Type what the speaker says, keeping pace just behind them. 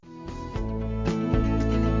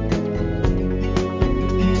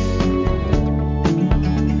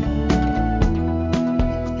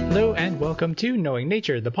welcome to Knowing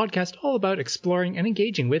Nature, the podcast all about exploring and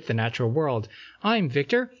engaging with the natural world. I'm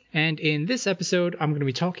Victor, and in this episode, I'm going to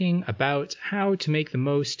be talking about how to make the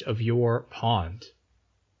most of your pond.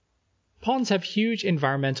 Ponds have huge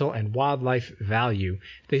environmental and wildlife value.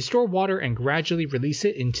 They store water and gradually release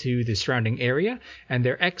it into the surrounding area, and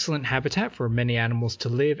they're excellent habitat for many animals to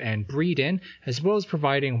live and breed in, as well as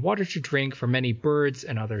providing water to drink for many birds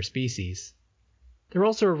and other species. They're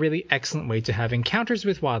also a really excellent way to have encounters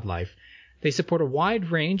with wildlife. They support a wide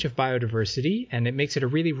range of biodiversity, and it makes it a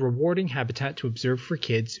really rewarding habitat to observe for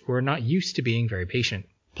kids who are not used to being very patient.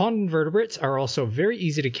 Pond invertebrates are also very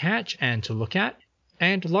easy to catch and to look at,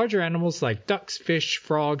 and larger animals like ducks, fish,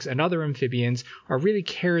 frogs, and other amphibians are really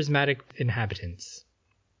charismatic inhabitants.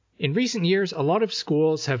 In recent years, a lot of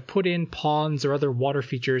schools have put in ponds or other water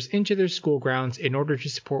features into their school grounds in order to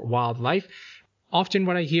support wildlife. Often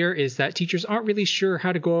what I hear is that teachers aren't really sure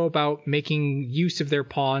how to go about making use of their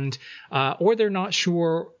pond, or they're not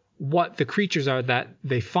sure what the creatures are that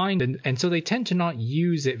they find, and so they tend to not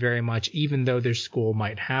use it very much, even though their school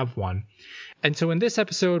might have one. And so in this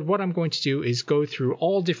episode, what I'm going to do is go through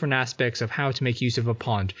all different aspects of how to make use of a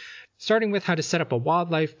pond, starting with how to set up a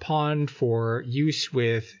wildlife pond for use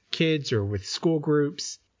with kids or with school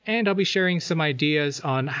groups. And I'll be sharing some ideas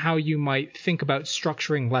on how you might think about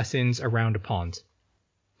structuring lessons around a pond.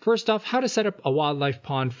 First off, how to set up a wildlife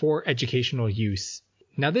pond for educational use.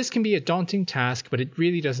 Now this can be a daunting task, but it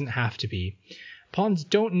really doesn't have to be. Ponds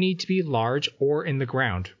don't need to be large or in the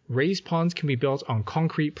ground. Raised ponds can be built on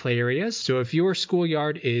concrete play areas, so if your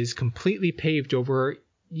schoolyard is completely paved over,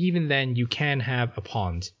 even then you can have a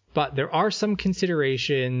pond. But there are some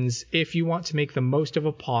considerations if you want to make the most of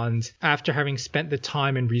a pond after having spent the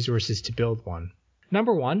time and resources to build one.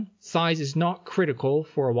 Number one, size is not critical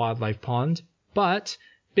for a wildlife pond, but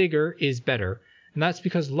bigger is better. And that's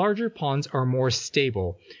because larger ponds are more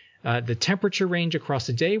stable. The temperature range across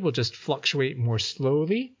the day will just fluctuate more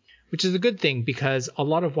slowly, which is a good thing because a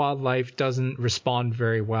lot of wildlife doesn't respond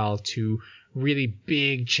very well to really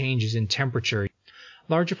big changes in temperature.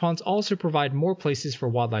 Larger ponds also provide more places for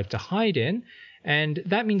wildlife to hide in, and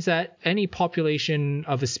that means that any population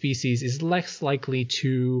of a species is less likely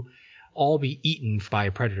to all be eaten by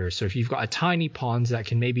a predator. So if you've got a tiny pond that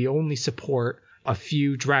can maybe only support a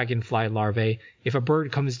few dragonfly larvae, if a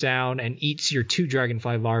bird comes down and eats your 2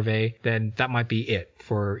 dragonfly larvae, then that might be it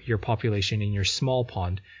for your population in your small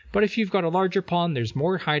pond. But if you've got a larger pond, there's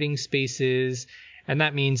more hiding spaces, and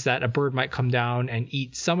that means that a bird might come down and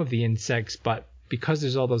eat some of the insects, but because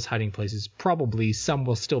there's all those hiding places, probably some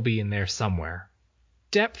will still be in there somewhere.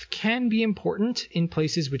 Depth can be important in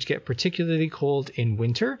places which get particularly cold in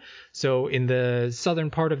winter. So in the southern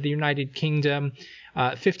part of the United Kingdom,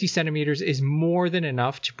 50 centimeters is more than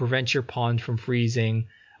enough to prevent your pond from freezing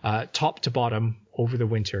top to bottom over the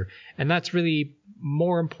winter. And that's really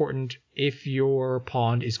more important if your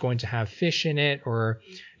pond is going to have fish in it, or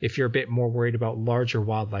if you're a bit more worried about larger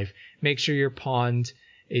wildlife. Make sure your pond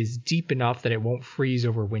is deep enough that it won't freeze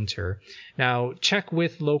over winter. Now, check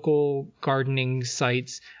with local gardening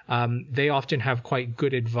sites. They often have quite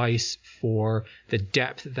good advice for the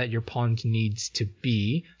depth that your pond needs to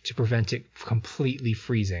be to prevent it completely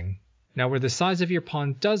freezing. Now, where the size of your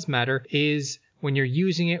pond does matter is when you're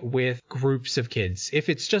using it with groups of kids. If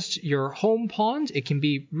it's just your home pond, it can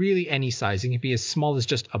be really any size. It can be as small as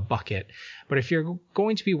just a bucket. But if you're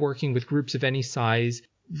going to be working with groups of any size,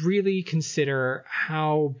 really consider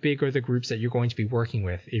how big are the groups that you're going to be working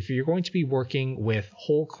with. If you're going to be working with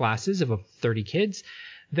whole classes of 30 kids,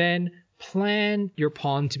 then plan your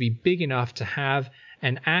pond to be big enough to have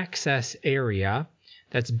an access area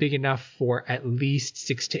that's big enough for at least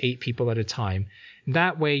 6 to 8 people at a time.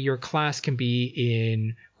 That way your class can be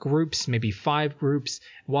in groups, maybe 5 groups,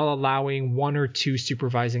 while allowing 1 or 2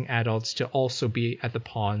 supervising adults to also be at the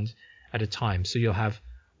pond at a time. So you'll have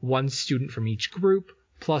 1 student from each group,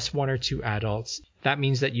 plus 1 or 2 adults. That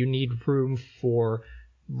means that you need room for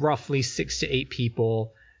roughly 6 to 8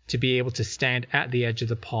 people to be able to stand at the edge of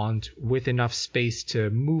the pond with enough space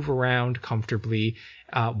to move around comfortably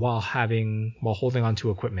while holding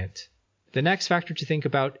onto equipment. The next factor to think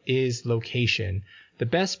about is location. The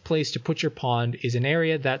best place to put your pond is an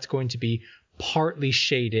area that's going to be partly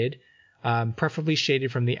shaded, preferably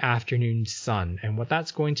shaded from the afternoon sun. And what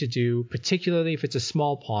that's going to do, particularly if it's a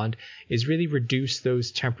small pond, is really reduce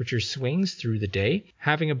those temperature swings through the day.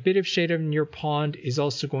 Having a bit of shade in your pond is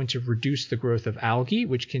also going to reduce the growth of algae,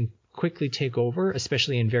 which can quickly take over,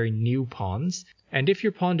 especially in very new ponds. And if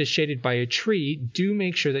your pond is shaded by a tree, do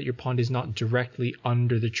make sure that your pond is not directly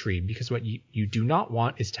under the tree, because what you do not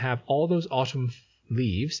want is to have all those autumn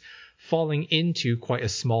leaves falling into quite a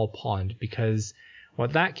small pond, because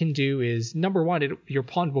What that can do is, number one, your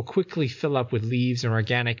pond will quickly fill up with leaves and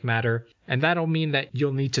organic matter, and that'll mean that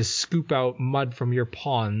you'll need to scoop out mud from your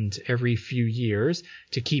pond every few years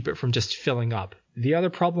to keep it from just filling up. The other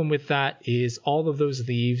problem with that is all of those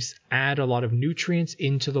leaves add a lot of nutrients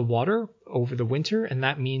into the water over the winter, and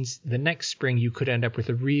that means the next spring you could end up with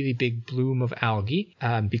a really big bloom of algae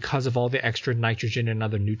because of all the extra nitrogen and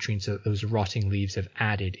other nutrients that those rotting leaves have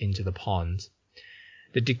added into the pond.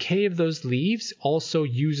 The decay of those leaves also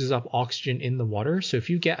uses up oxygen in the water, so if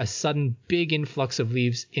you get a sudden big influx of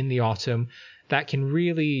leaves in the autumn, that can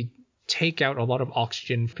really take out a lot of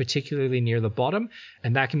oxygen, particularly near the bottom,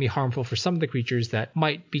 and that can be harmful for some of the creatures that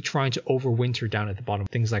might be trying to overwinter down at the bottom,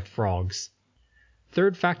 things like frogs.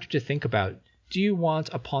 Third factor to think about, do you want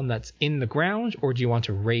a pond that's in the ground or do you want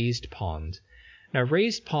a raised pond? Now,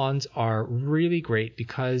 raised ponds are really great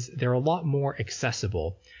because they're a lot more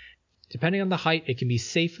accessible. Depending on the height, it can be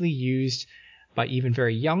safely used by even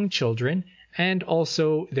very young children, and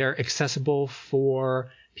also they're accessible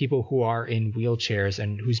for people who are in wheelchairs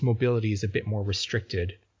and whose mobility is a bit more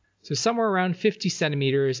restricted. So somewhere around 50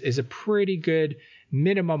 centimeters is a pretty good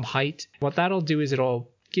minimum height. What that'll do is it'll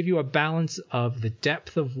give you a balance of the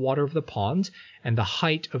depth of water of the pond and the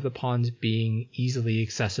height of the pond being easily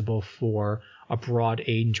accessible for a broad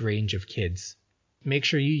age range of kids. Make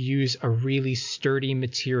sure you use a really sturdy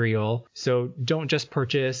material. So don't just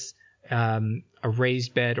purchase a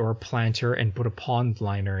raised bed or a planter and put a pond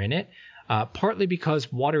liner in it. Partly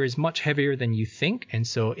because water is much heavier than you think, and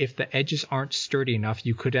so if the edges aren't sturdy enough,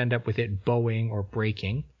 you could end up with it bowing or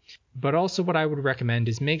breaking. But also what I would recommend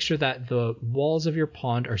is make sure that the walls of your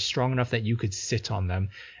pond are strong enough that you could sit on them,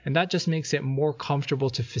 and that just makes it more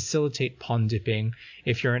comfortable to facilitate pond dipping.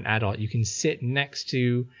 If you're an adult, you can sit next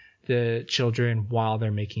to the children while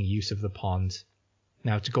they're making use of the pond.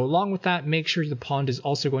 Now, to go along with that, make sure the pond is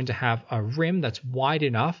also going to have a rim that's wide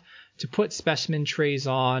enough to put specimen trays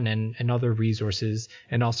on and other resources,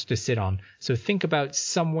 and also to sit on. So think about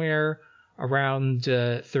somewhere around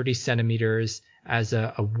 30 centimeters as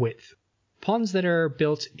a width. Ponds that are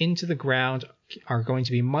built into the ground are going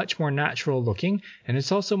to be much more natural looking, and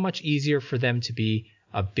it's also much easier for them to be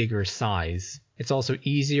a bigger size. It's also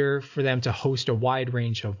easier for them to host a wide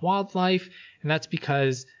range of wildlife, and that's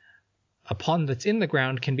because a pond that's in the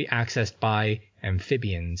ground can be accessed by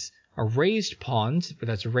amphibians. A raised pond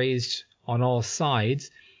that's raised on all sides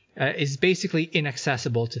is basically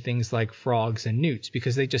inaccessible to things like frogs and newts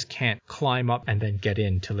because they just can't climb up and then get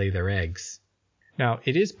in to lay their eggs. Now,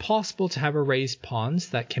 it is possible to have a raised pond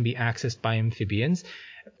that can be accessed by amphibians,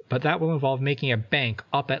 but that will involve making a bank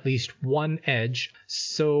up at least one edge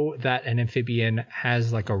so that an amphibian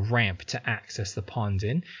has like a ramp to access the pond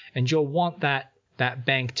in, and you'll want that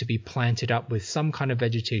bank to be planted up with some kind of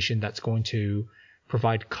vegetation that's going to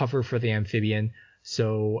provide cover for the amphibian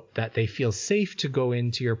so that they feel safe to go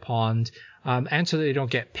into your pond, and so that they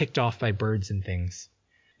don't get picked off by birds and things.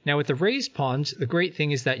 Now, with the raised ponds, the great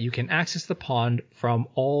thing is that you can access the pond from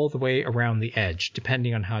all the way around the edge,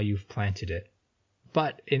 depending on how you've planted it.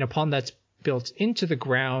 But in a pond that's built into the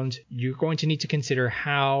ground, you're going to need to consider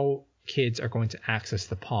how kids are going to access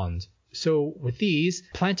the pond. So with these,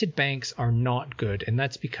 planted banks are not good, and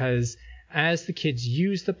that's because as the kids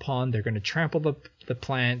use the pond, they're going to trample the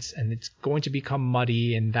plants, and it's going to become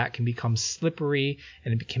muddy, and that can become slippery,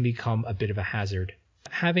 and it can become a bit of a hazard.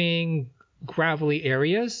 Having gravelly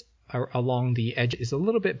areas along the edge is a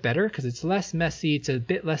little bit better because it's less messy, it's a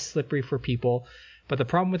bit less slippery for people. But the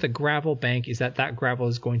problem with a gravel bank is that gravel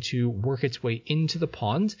is going to work its way into the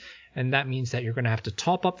pond, and that means that you're going to have to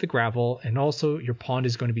top up the gravel, and also your pond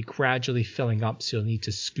is going to be gradually filling up, so you'll need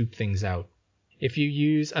to scoop things out. If you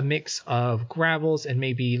use a mix of gravels and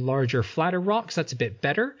maybe larger, flatter rocks, that's a bit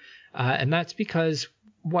better, and that's because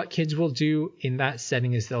what kids will do in that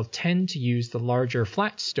setting is they'll tend to use the larger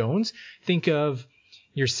flat stones. Think of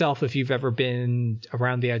yourself if you've ever been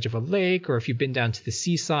around the edge of a lake, or if you've been down to the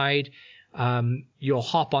seaside. You'll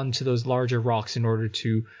hop onto those larger rocks in order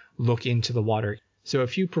to look into the water. So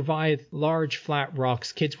if you provide large flat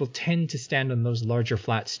rocks, kids will tend to stand on those larger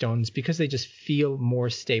flat stones because they just feel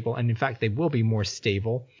more stable, and in fact they will be more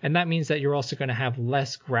stable, and that means that you're also going to have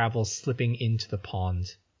less gravel slipping into the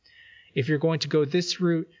pond. If you're going to go this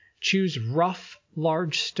route, choose rough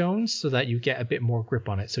large stones so that you get a bit more grip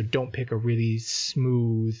on it. So don't pick a really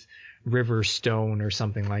smooth river stone or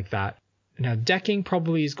something like that. Now, decking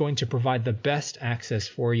probably is going to provide the best access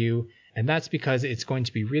for you, and that's because it's going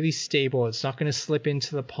to be really stable. It's not going to slip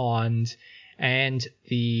into the pond. And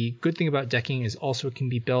the good thing about decking is also it can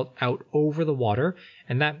be built out over the water,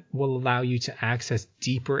 and that will allow you to access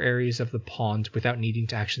deeper areas of the pond without needing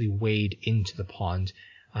to actually wade into the pond.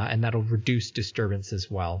 and that'll reduce disturbance as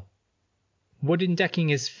well. Wooden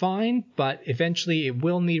decking is fine, but eventually it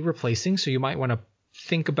will need replacing, so you might want to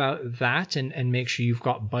think about that and make sure you've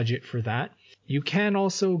got budget for that. You can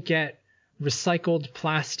also get recycled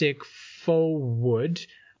plastic faux wood,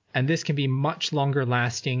 and this can be much longer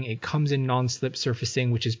lasting. It comes in non-slip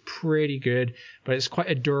surfacing, which is pretty good, but it's quite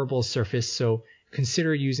a durable surface, so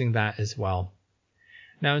consider using that as well.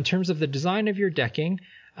 Now, in terms of the design of your decking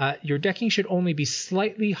should only be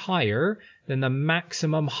slightly higher than the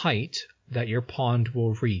maximum height that your pond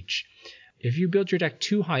will reach. If you build your deck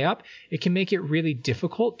too high up, it can make it really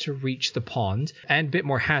difficult to reach the pond and a bit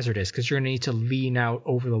more hazardous because you're going to need to lean out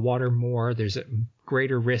over the water more. There's a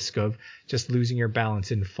greater risk of just losing your balance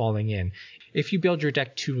and falling in. If you build your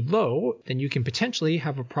deck too low, then you can potentially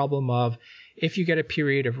have a problem of, if you get a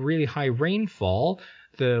period of really high rainfall,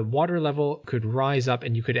 the water level could rise up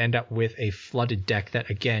and you could end up with a flooded deck that,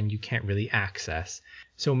 again, you can't really access.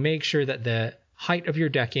 So make sure that the height of your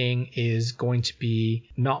decking is going to be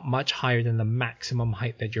not much higher than the maximum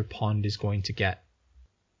height that your pond is going to get.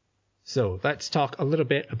 So let's talk a little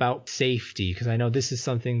bit about safety, because I know this is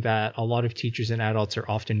something that a lot of teachers and adults are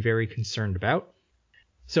often very concerned about.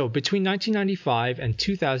 So between 1995 and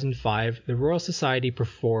 2005, the Royal Society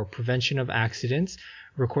for Prevention of Accidents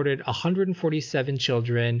recorded 147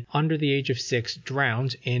 children under the age of 6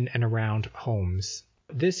 drowned in and around homes.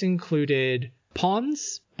 This included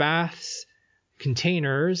ponds, baths,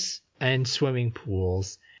 containers, and swimming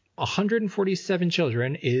pools. 147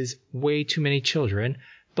 children is way too many children,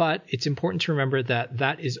 but it's important to remember that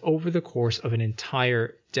that is over the course of an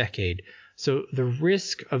entire decade. So the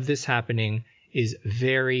risk of this happening is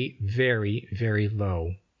very, very, very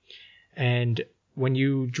low. And when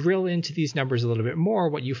you drill into these numbers a little bit more,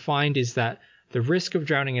 what you find is that the risk of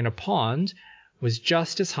drowning in a pond was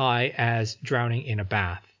just as high as drowning in a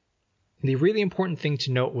bath. The really important thing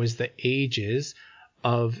to note was the ages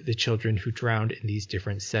of the children who drowned in these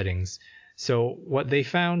different settings. So what they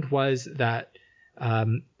found was that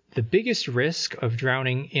the biggest risk of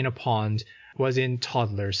drowning in a pond was in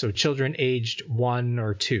toddlers, so children aged 1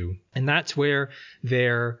 or 2. And that's where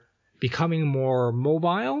they're becoming more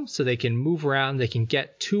mobile, so they can move around, they can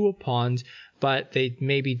get to a pond, but they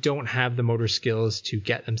maybe don't have the motor skills to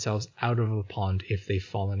get themselves out of a pond if they've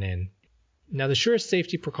fallen in. Now, the surest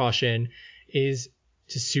safety precaution is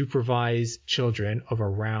to supervise children of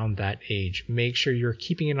around that age. Make sure you're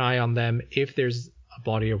keeping an eye on them if there's a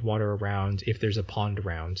body of water around, if there's a pond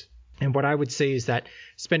around. And what I would say is that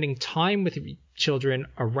spending time with children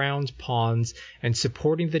around ponds and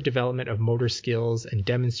supporting the development of motor skills and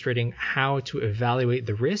demonstrating how to evaluate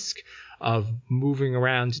the risk of moving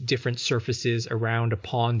around different surfaces around a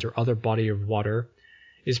pond or other body of water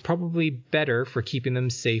is probably better for keeping them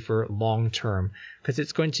safer long term, because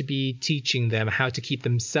it's going to be teaching them how to keep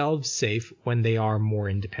themselves safe when they are more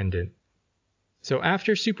independent. So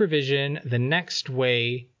after supervision, the next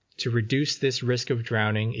way to reduce this risk of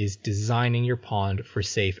drowning is designing your pond for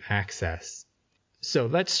safe access. So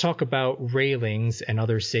let's talk about railings and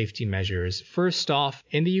other safety measures. First off,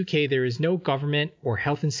 in the UK, there is no government or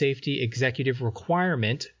health and safety executive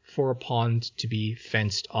requirement for a pond to be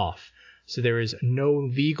fenced off. So there is no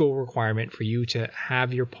legal requirement for you to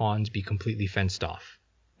have your pond be completely fenced off.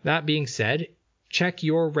 That being said, check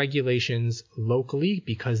your regulations locally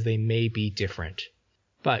because they may be different.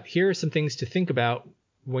 But here are some things to think about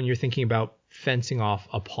when you're thinking about fencing off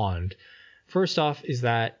a pond. First off is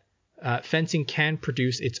that fencing can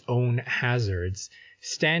produce its own hazards.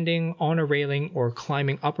 Standing on a railing or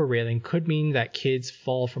climbing up a railing could mean that kids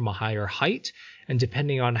fall from a higher height, and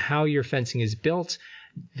depending on how your fencing is built,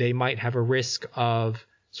 they might have a risk of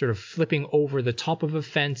sort of flipping over the top of a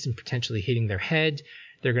fence and potentially hitting their head.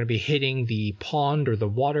 They're going to be hitting the pond or the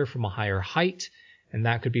water from a higher height, and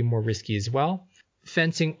that could be more risky as well.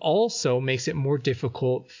 Fencing also makes it more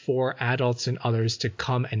difficult for adults and others to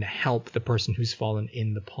come and help the person who's fallen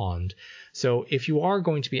in the pond. So if you are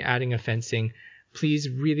going to be adding a fencing, please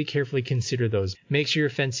really carefully consider those. Make sure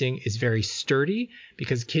your fencing is very sturdy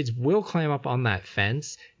because kids will climb up on that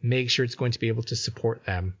fence. Make sure it's going to be able to support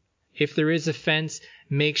them. If there is a fence,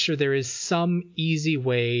 make sure there is some easy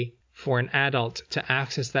way for an adult to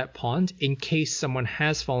access that pond in case someone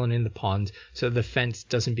has fallen in the pond, so the fence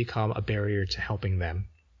doesn't become a barrier to helping them.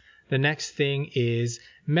 The next thing is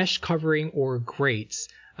mesh covering or grates.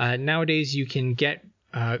 Nowadays you can get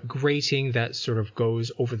grating that sort of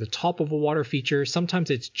goes over the top of a water feature. Sometimes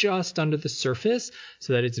it's just under the surface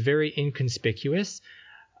so that it's very inconspicuous,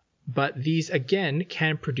 but these again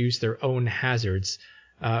can produce their own hazards.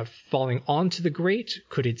 Falling onto the grate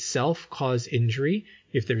could itself cause injury.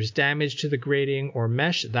 If there's damage to the grating or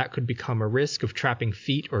mesh, that could become a risk of trapping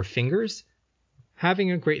feet or fingers.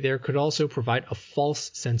 Having a grate there could also provide a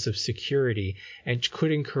false sense of security and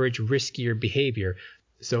could encourage riskier behavior.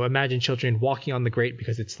 So imagine children walking on the grate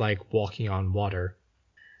because it's like walking on water.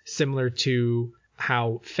 Similar to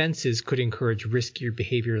how fences could encourage riskier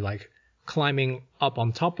behavior, like climbing up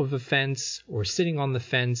on top of a fence or sitting on the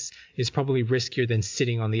fence is probably riskier than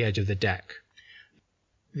sitting on the edge of the deck.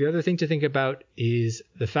 The other thing to think about is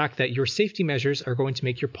the fact that your safety measures are going to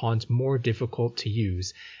make your pond more difficult to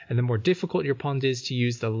use. And the more difficult your pond is to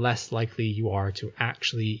use, the less likely you are to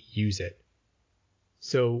actually use it.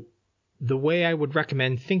 So the way I would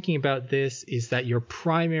recommend thinking about this is that your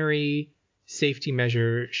primary safety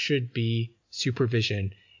measure should be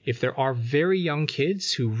supervision. If there are very young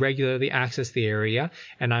kids who regularly access the area,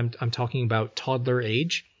 and I'm talking about toddler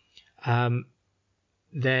age,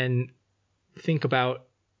 then think about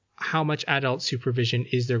how much adult supervision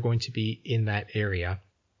is there going to be in that area.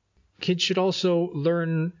 Kids should also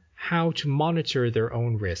learn how to monitor their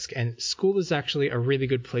own risk, and school is actually a really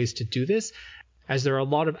good place to do this, as there are a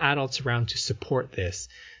lot of adults around to support this.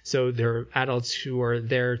 So there are adults who are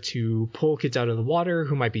there to pull kids out of the water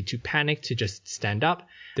who might be too panicked to just stand up.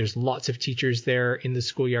 There's lots of teachers there in the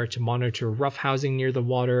schoolyard to monitor roughhousing near the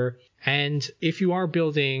water. And if you are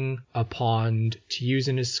building a pond to use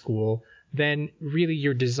in a school, then really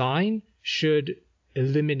your design should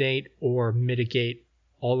eliminate or mitigate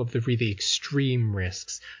all of the really extreme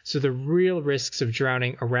risks. So the real risks of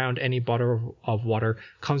drowning around any body of water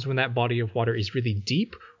comes when that body of water is really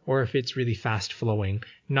deep or if it's really fast flowing,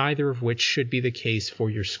 neither of which should be the case for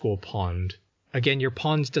your school pond. Again, your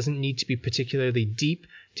pond doesn't need to be particularly deep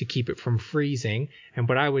to keep it from freezing. And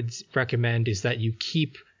what I would recommend is that you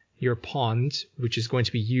keep your pond, which is going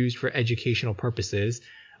to be used for educational purposes,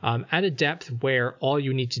 at a depth where all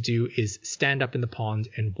you need to do is stand up in the pond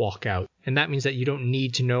and walk out. And that means that you don't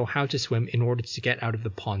need to know how to swim in order to get out of the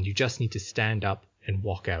pond. You just need to stand up and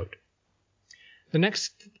walk out. The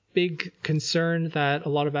next big concern that a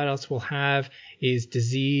lot of adults will have is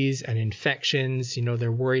disease and infections. You know,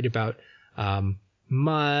 they're worried about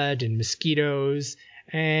mud and mosquitoes.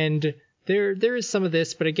 And there is some of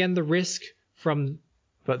this, but again, the risk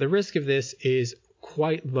of this is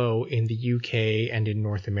quite low in the UK and in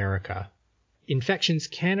North America. Infections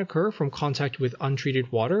can occur from contact with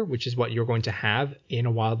untreated water, which is what you're going to have in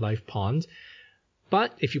a wildlife pond.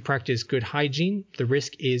 But if you practice good hygiene, the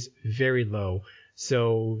risk is very low.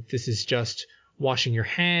 So this is just washing your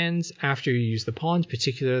hands after you use the pond,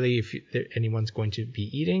 particularly if anyone's going to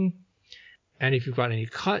be eating. And if you've got any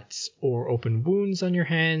cuts or open wounds on your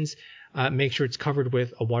hands, make sure it's covered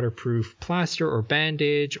with a waterproof plaster or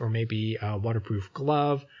bandage or maybe a waterproof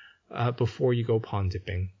glove before you go pond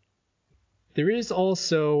dipping. There is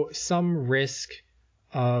also some risk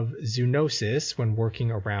of zoonosis when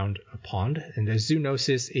working around a pond. And the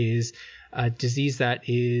zoonosis is a disease that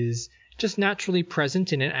is just naturally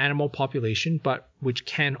present in an animal population, but which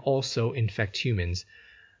can also infect humans.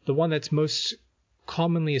 The one that's most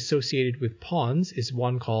commonly associated with ponds is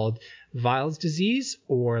one called Weil's disease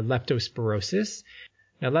or leptospirosis.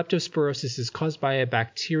 Now, leptospirosis is caused by a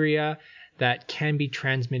bacteria that can be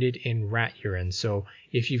transmitted in rat urine. So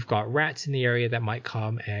if you've got rats in the area that might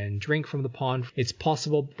come and drink from the pond, it's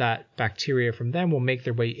possible that bacteria from them will make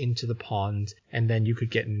their way into the pond and then you could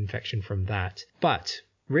get an infection from that. But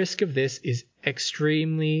risk of this is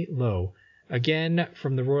extremely low. Again,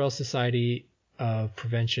 from the Royal Society of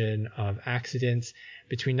Prevention of Accidents,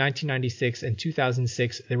 between 1996 and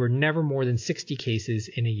 2006, there were never more than 60 cases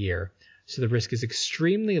in a year. So the risk is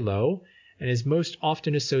extremely low and is most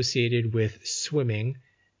often associated with swimming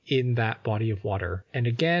in that body of water. And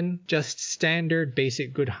again, just standard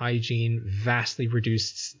basic good hygiene vastly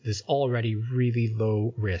reduces this already really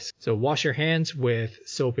low risk. So wash your hands with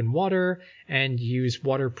soap and water and use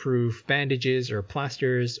waterproof bandages or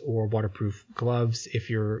plasters or waterproof gloves if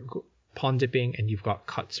you're pond dipping and you've got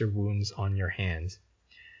cuts or wounds on your hands.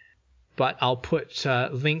 But I'll put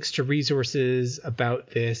links to resources about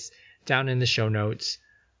this down in the show notes.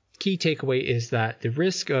 Key takeaway is that the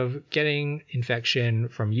risk of getting infection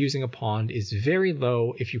from using a pond is very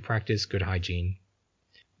low if you practice good hygiene.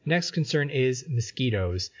 Next concern is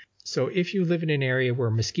mosquitoes. So if you live in an area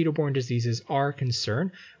where mosquito-borne diseases are a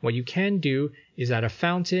concern, what you can do is add a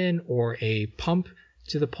fountain or a pump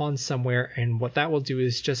to the pond somewhere, and what that will do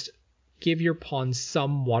is just give your pond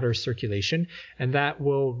some water circulation, and that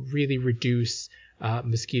will really reduce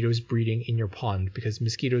mosquitoes breeding in your pond, because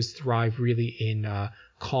mosquitoes thrive really in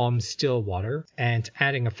calm, still water. And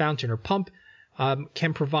adding a fountain or pump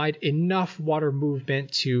can provide enough water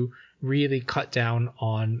movement to really cut down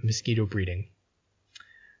on mosquito breeding.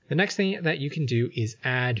 The next thing that you can do is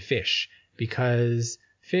add fish, because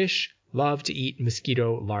fish love to eat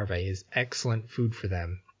mosquito larvae. Is excellent food for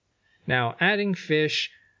them. Now, adding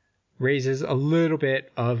fish raises a little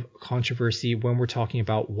bit of controversy when we're talking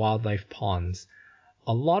about wildlife ponds.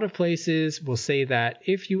 A lot of places will say that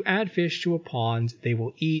if you add fish to a pond, they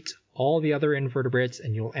will eat all the other invertebrates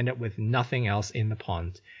and you'll end up with nothing else in the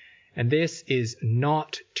pond. And this is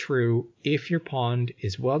not true if your pond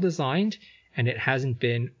is well designed and it hasn't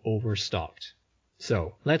been overstocked.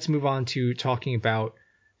 So let's move on to talking about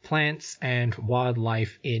plants and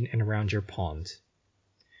wildlife in and around your pond.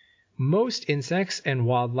 Most insects and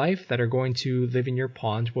wildlife that are going to live in your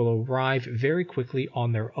pond will arrive very quickly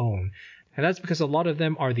on their own. And that's because a lot of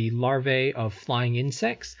them are the larvae of flying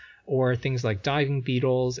insects, or things like diving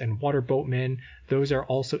beetles and water boatmen. Those are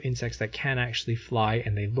also insects that can actually fly,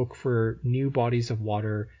 and they look for new bodies of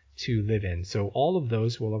water to live in. So all of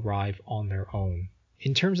those will arrive on their own.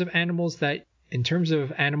 In terms of animals that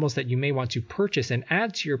you may want to purchase and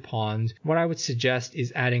add to your pond, what I would suggest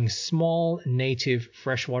is adding small native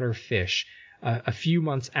freshwater fish a few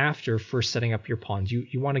months after first setting up your pond.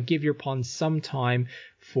 You want to give your pond some time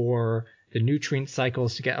for the nutrient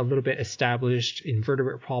cycles to get a little bit established,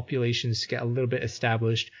 invertebrate populations to get a little bit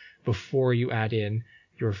established before you add in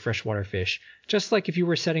your freshwater fish. Just like if you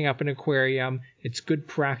were setting up an aquarium, it's good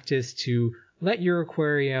practice to let your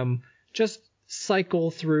aquarium just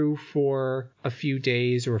cycle through for a few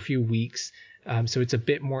days or a few weeks, so it's a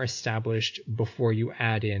bit more established before you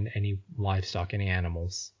add in any livestock, any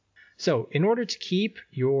animals. So in order to keep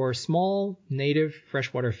your small native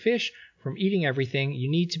freshwater fish from eating everything, you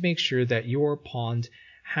need to make sure that your pond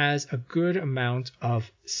has a good amount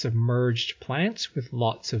of submerged plants with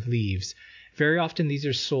lots of leaves. Very often these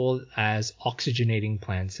are sold as oxygenating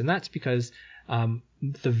plants, and that's because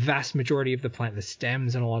the vast majority of the plant, the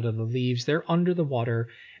stems and a lot of the leaves, they're under the water.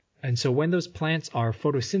 And so when those plants are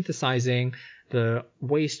photosynthesizing, the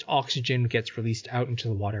waste oxygen gets released out into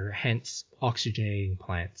the water, hence oxygenating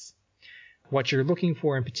plants. What you're looking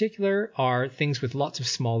for in particular are things with lots of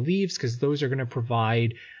small leaves, because those are going to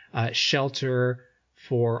provide shelter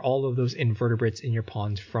for all of those invertebrates in your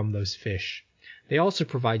pond from those fish. They also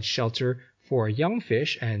provide shelter for young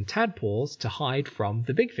fish and tadpoles to hide from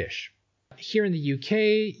the big fish. Here in the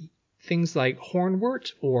UK, things like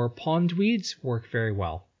hornwort or pondweeds work very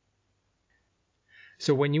well.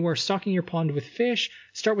 So when you are stocking your pond with fish,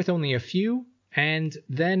 start with only a few, and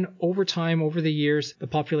then over time, over the years, the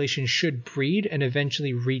population should breed and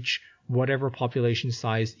eventually reach whatever population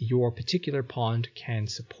size your particular pond can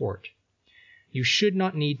support. You should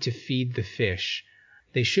not need to feed the fish.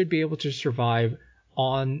 They should be able to survive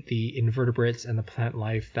on the invertebrates and the plant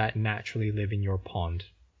life that naturally live in your pond.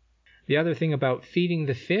 The other thing about feeding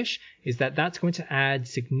the fish is that that's going to add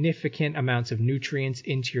significant amounts of nutrients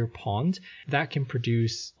into your pond. That can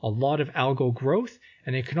produce a lot of algal growth,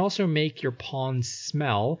 and it can also make your pond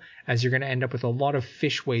smell, as you're going to end up with a lot of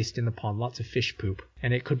fish waste in the pond, lots of fish poop,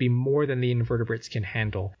 and it could be more than the invertebrates can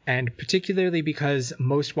handle. And particularly because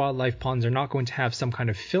most wildlife ponds are not going to have some kind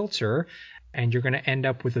of filter, and you're going to end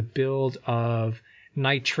up with a build of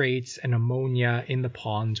nitrates and ammonia in the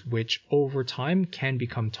pond, which over time can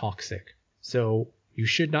become toxic. So you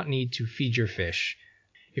should not need to feed your fish.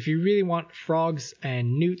 If you really want frogs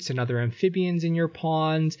and newts and other amphibians in your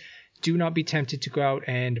pond, do not be tempted to go out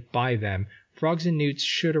and buy them. Frogs and newts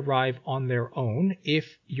should arrive on their own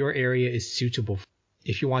if your area is suitable.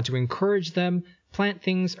 If you want to encourage them, plant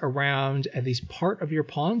things around at least part of your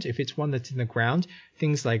pond. If it's one that's in the ground,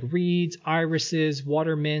 things like reeds, irises,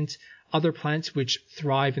 water mint, other plants which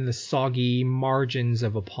thrive in the soggy margins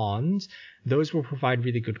of a pond, those will provide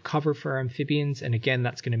really good cover for amphibians. And again,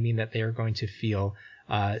 that's going to mean that they are going to feel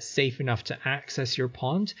safe enough to access your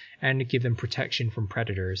pond and give them protection from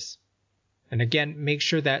predators. And again, make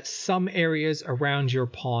sure that some areas around your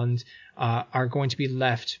pond are going to be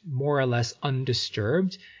left more or less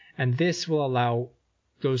undisturbed. And this will allow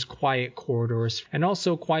those quiet corridors and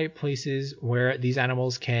also quiet places where these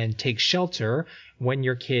animals can take shelter when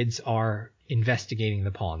your kids are investigating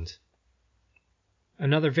the pond.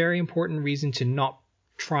 Another very important reason to not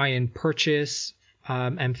try and purchase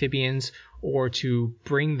amphibians or to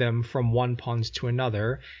bring them from one pond to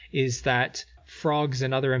another is that frogs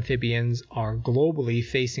and other amphibians are globally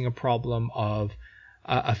facing a problem of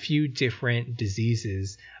a few different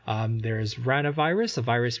diseases. There's ranavirus, a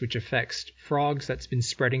virus which affects frogs that's been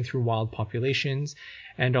spreading through wild populations,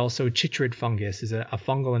 and also chytrid fungus is a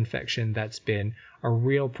fungal infection that's been a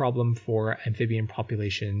real problem for amphibian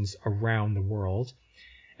populations around the world.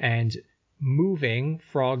 And moving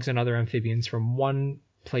frogs and other amphibians from one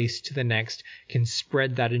place to the next can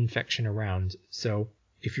spread that infection around. So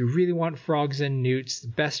if you really want frogs and newts, the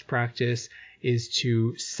best practice is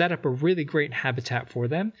to set up a really great habitat for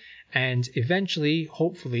them, and eventually,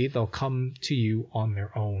 hopefully, they'll come to you on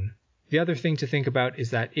their own. The other thing to think about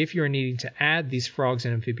is that if you're needing to add these frogs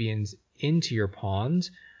and amphibians into your pond,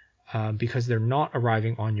 because they're not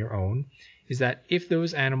arriving on your own, is that if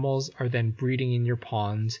those animals are then breeding in your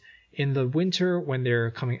pond, in the winter when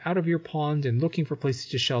they're coming out of your pond and looking for places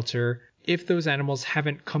to shelter, if those animals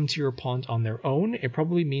haven't come to your pond on their own, it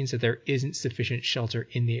probably means that there isn't sufficient shelter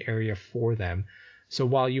in the area for them. So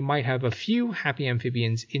while you might have a few happy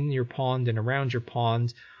amphibians in your pond and around your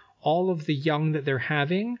pond, all of the young that they're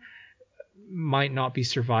having might not be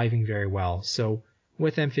surviving very well. So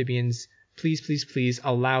with amphibians, please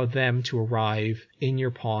allow them to arrive in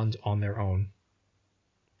your pond on their own.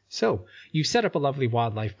 So you set up a lovely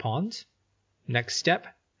wildlife pond. Next step,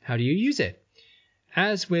 how do you use it?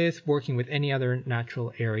 As with working with any other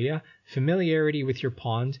natural area, familiarity with your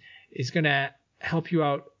pond is going to help you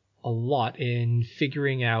out a lot in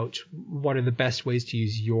figuring out what are the best ways to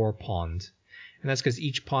use your pond. And that's because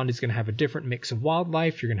each pond is going to have a different mix of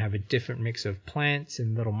wildlife. You're going to have a different mix of plants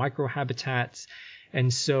and little microhabitats.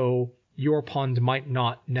 And so your pond might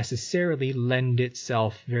not necessarily lend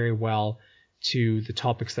itself very well to the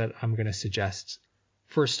topics that I'm going to suggest.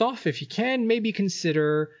 First off, if you can, maybe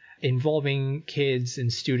consider involving kids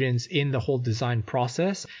and students in the whole design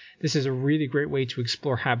process. This is a really great way to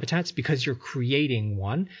explore habitats because you're creating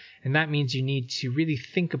one, and that means you need to really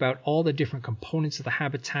think about all the different components of the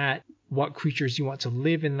habitat, what creatures you want to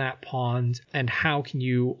live in that pond, and how can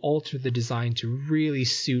you alter the design to really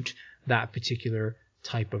suit that particular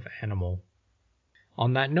type of animal.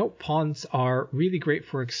 On that note, ponds are really great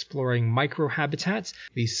for exploring microhabitats,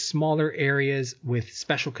 these smaller areas with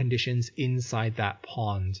special conditions inside that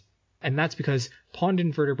pond. And that's because pond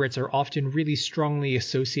invertebrates are often really strongly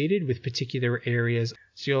associated with particular areas.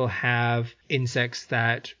 So you'll have insects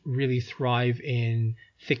that really thrive in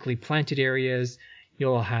thickly planted areas.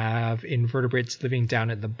 You'll have invertebrates living down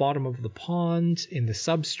at the bottom of the pond in the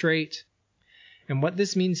substrate. And what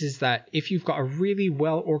this means is that if you've got a really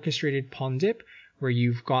well orchestrated pond dip where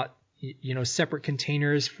you've got, separate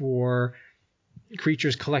containers for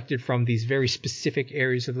creatures collected from these very specific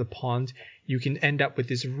areas of the pond, you can end up with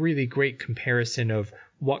this really great comparison of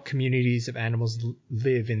what communities of animals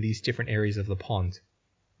live in these different areas of the pond.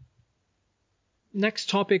 Next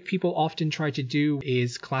topic people often try to do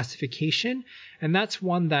is classification, and that's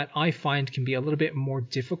one that I find can be a little bit more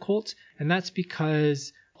difficult, and that's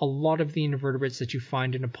because a lot of the invertebrates that you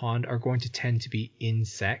find in a pond are going to tend to be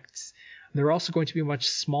insects. They're also going to be much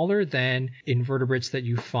smaller than invertebrates that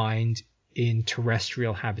you find in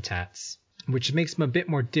terrestrial habitats, which makes them a bit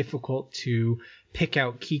more difficult to pick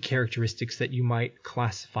out key characteristics that you might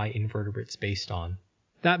classify invertebrates based on.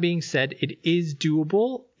 That being said, it is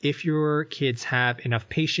doable if your kids have enough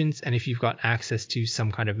patience and if you've got access to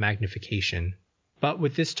some kind of magnification. But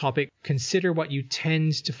with this topic, consider what you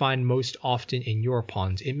tend to find most often in your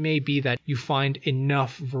pond. It may be that you find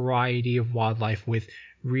enough variety of wildlife with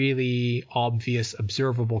really obvious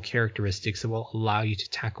observable characteristics that will allow you to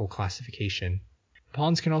tackle classification.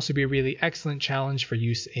 Ponds can also be a really excellent challenge for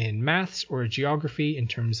use in maths or geography in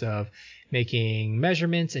terms of making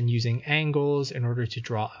measurements and using angles in order to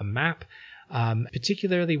draw a map.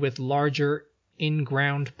 Particularly with larger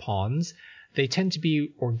in-ground ponds, they tend to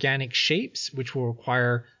be organic shapes, which will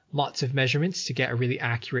require lots of measurements to get a really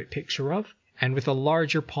accurate picture of. And with a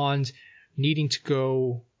larger pond, needing to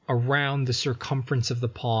go around the circumference of the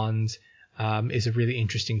pond is a really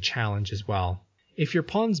interesting challenge as well. If your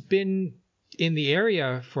pond's been in the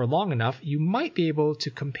area for long enough, you might be able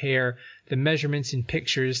to compare the measurements in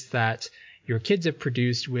pictures that your kids have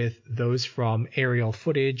produced with those from aerial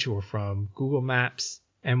footage or from Google Maps.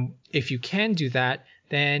 And if you can do that,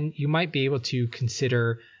 then you might be able to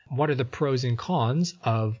consider what are the pros and cons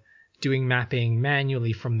of doing mapping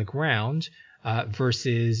manually from the ground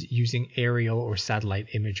versus using aerial or satellite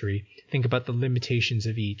imagery. Think about the limitations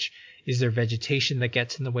of each. Is there vegetation that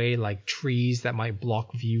gets in the way, like trees that might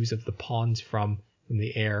block views of the ponds from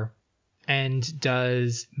the air? And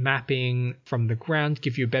does mapping from the ground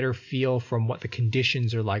give you a better feel from what the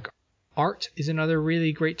conditions are like? Art is another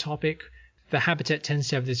really great topic. The habitat tends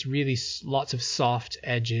to have this really lots of soft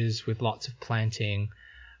edges with lots of planting.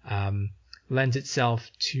 Lends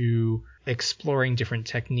itself to exploring different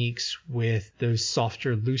techniques with those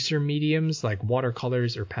softer, looser mediums like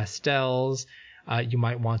watercolors or pastels. You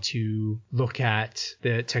might want to look at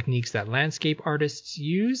the techniques that landscape artists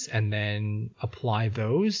use and then apply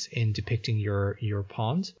those in depicting your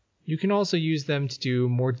pond. You can also use them to do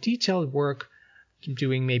more detailed work,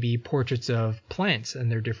 doing maybe portraits of plants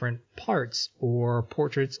and their different parts, or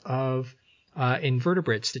portraits of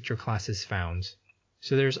invertebrates that your class has found.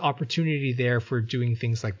 So there's opportunity there for doing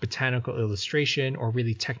things like botanical illustration or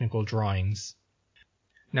really technical drawings.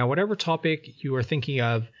 Now, whatever topic you are thinking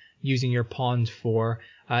of using your pond for,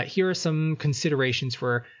 here are some considerations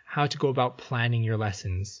for how to go about planning your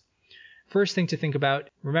lessons. First thing to think about,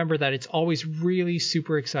 remember that it's always really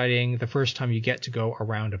super exciting the first time you get to go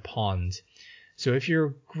around a pond. So if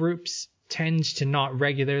your groups tend to not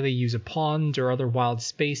regularly use a pond or other wild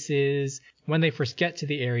spaces, when they first get to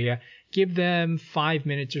the area, give them 5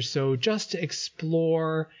 minutes or so just to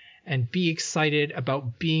explore and be excited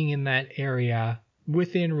about being in that area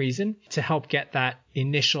within reason to help get that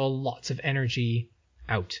initial lots of energy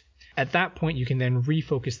out. At that point, you can then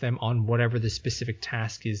refocus them on whatever the specific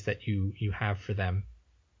task is that you have for them.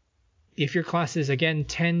 If your classes, again,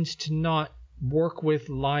 tend to not work with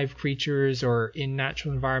live creatures or in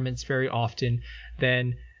natural environments very often,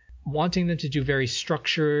 then wanting them to do very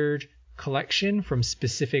structured collection from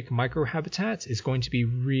specific microhabitats is going to be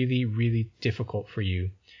really, really difficult for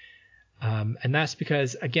you. And that's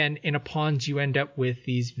because, again, in a pond, you end up with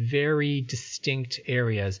these very distinct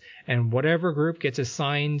areas, and whatever group gets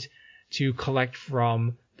assigned to collect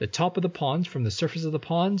from the top of the pond, from the surface of the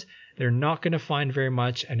pond, they're not going to find very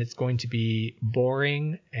much, and it's going to be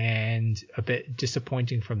boring and a bit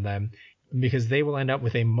disappointing from them because they will end up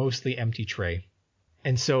with a mostly empty tray.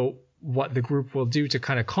 And so what the group will do to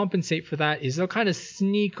kind of compensate for that is they'll kind of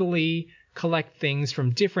sneakily collect things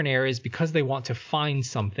from different areas because they want to find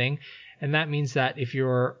something. And that means that if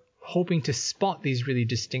you're hoping to spot these really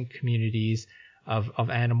distinct communities of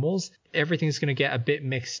animals, everything's going to get a bit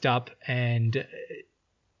mixed up, and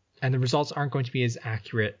the results aren't going to be as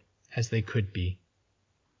accurate as they could be.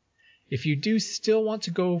 If you do still want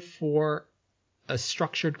to go for a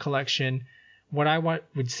structured collection, what I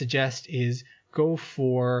would suggest is go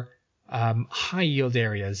for high yield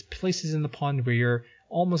areas, places in the pond where you're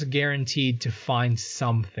almost guaranteed to find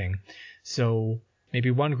something. So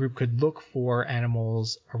maybe one group could look for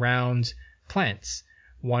animals around plants.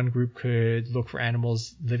 One group could look for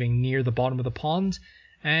animals living near the bottom of the pond,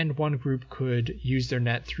 and one group could use their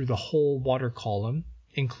net through the whole water column,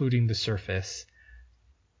 including the surface,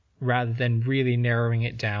 rather than really narrowing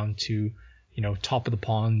it down to, top of the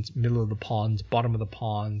pond, middle of the pond, bottom of the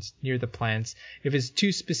pond, near the plants. If it's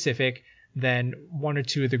too specific, then one or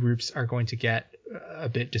two of the groups are going to get a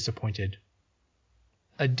bit disappointed.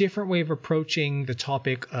 A different way of approaching the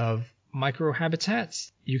topic of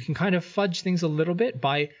microhabitats, you can kind of fudge things a little bit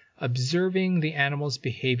by observing the animal's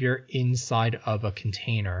behavior inside of a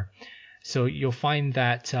container. So you'll find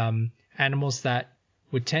that animals that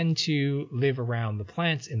would tend to live around the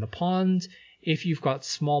plants in the pond, if you've got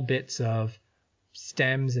small bits of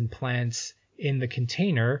stems and plants in the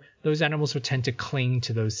container, those animals will tend to cling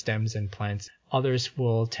to those stems and plants. Others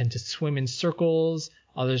will tend to swim in circles.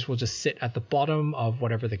 Others will just sit at the bottom of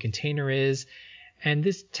whatever the container is. And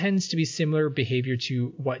this tends to be similar behavior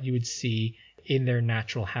to what you would see in their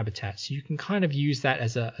natural habitat. So you can kind of use that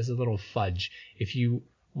as a little fudge if you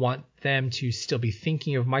want them to still be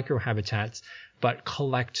thinking of microhabitats, but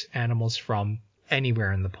collect animals from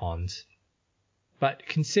anywhere in the pond. But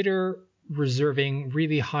consider reserving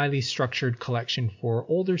really highly structured collection for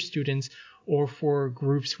older students or for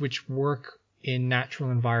groups which work in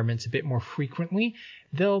natural environments a bit more frequently.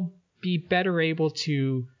 They'll be better able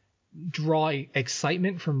to draw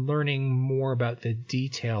excitement from learning more about the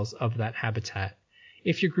details of that habitat.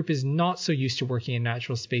 If your group is not so used to working in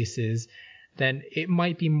natural spaces, then it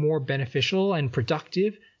might be more beneficial and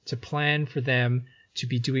productive to plan for them to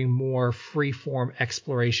be doing more free-form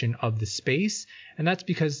exploration of the space. And that's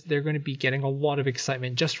because they're going to be getting a lot of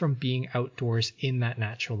excitement just from being outdoors in that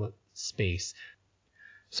natural space.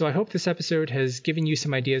 So I hope this episode has given you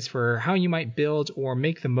some ideas for how you might build or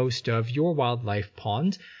make the most of your wildlife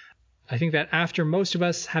pond. I think that after most of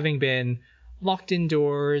us having been locked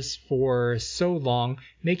indoors for so long,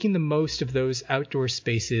 making the most of those outdoor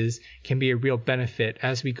spaces can be a real benefit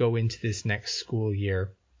as we go into this next school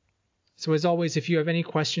year. So as always, if you have any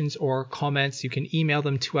questions or comments, you can email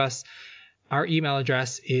them to us. Our email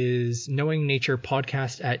address is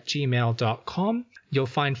knowingnaturepodcast@gmail.com. You'll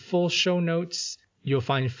find full show notes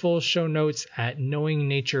at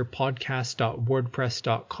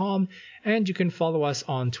knowingnaturepodcast.wordpress.com, and you can follow us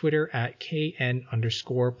on Twitter at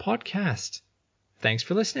 @KN_podcast. Thanks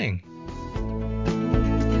for listening.